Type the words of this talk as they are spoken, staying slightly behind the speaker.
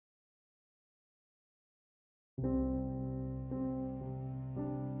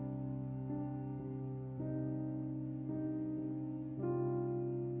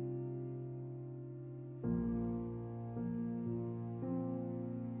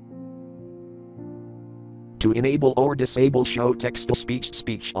To enable or disable Show Text-to-Speech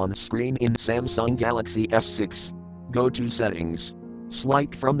speech on screen in Samsung Galaxy S6, go to Settings.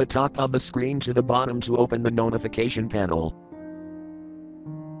 Swipe from the top of the screen to the bottom to open the notification panel.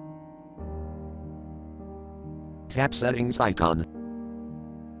 Tap Settings icon.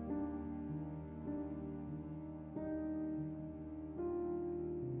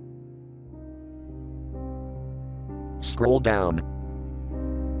 Scroll down.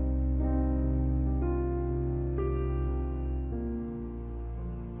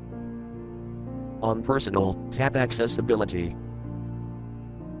 On Personal, tap Accessibility.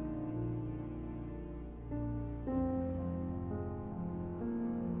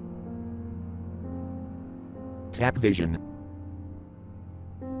 Tap Vision.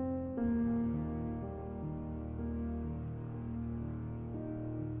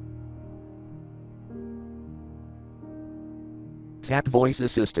 Tap Voice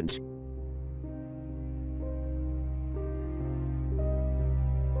Assistant.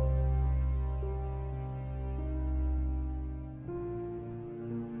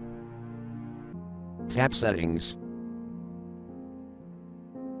 Tap Settings.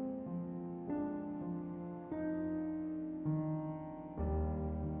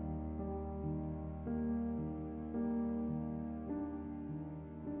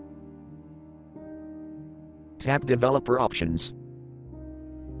 Tap Developer Options.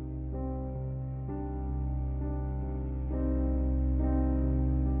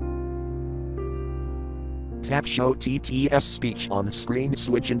 Tap Show TTS Speech on screen,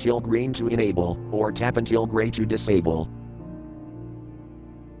 switch until green to enable, or tap until gray to disable.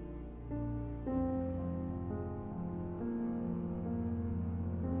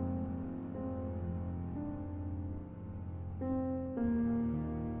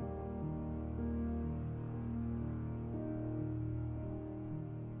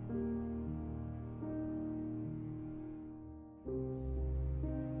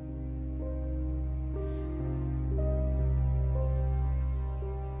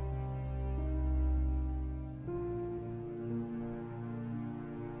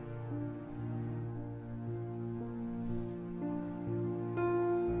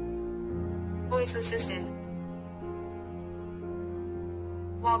 Voice Assistant.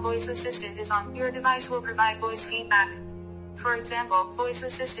 While Voice Assistant is on, your device will provide voice feedback. For example, Voice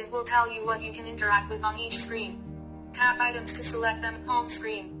Assistant will tell you what you can interact with on each screen. Tap items to select them. Home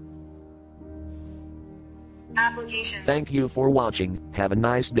screen. Applications. Thank you for watching. Have a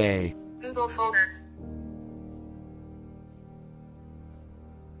nice day. Google folder.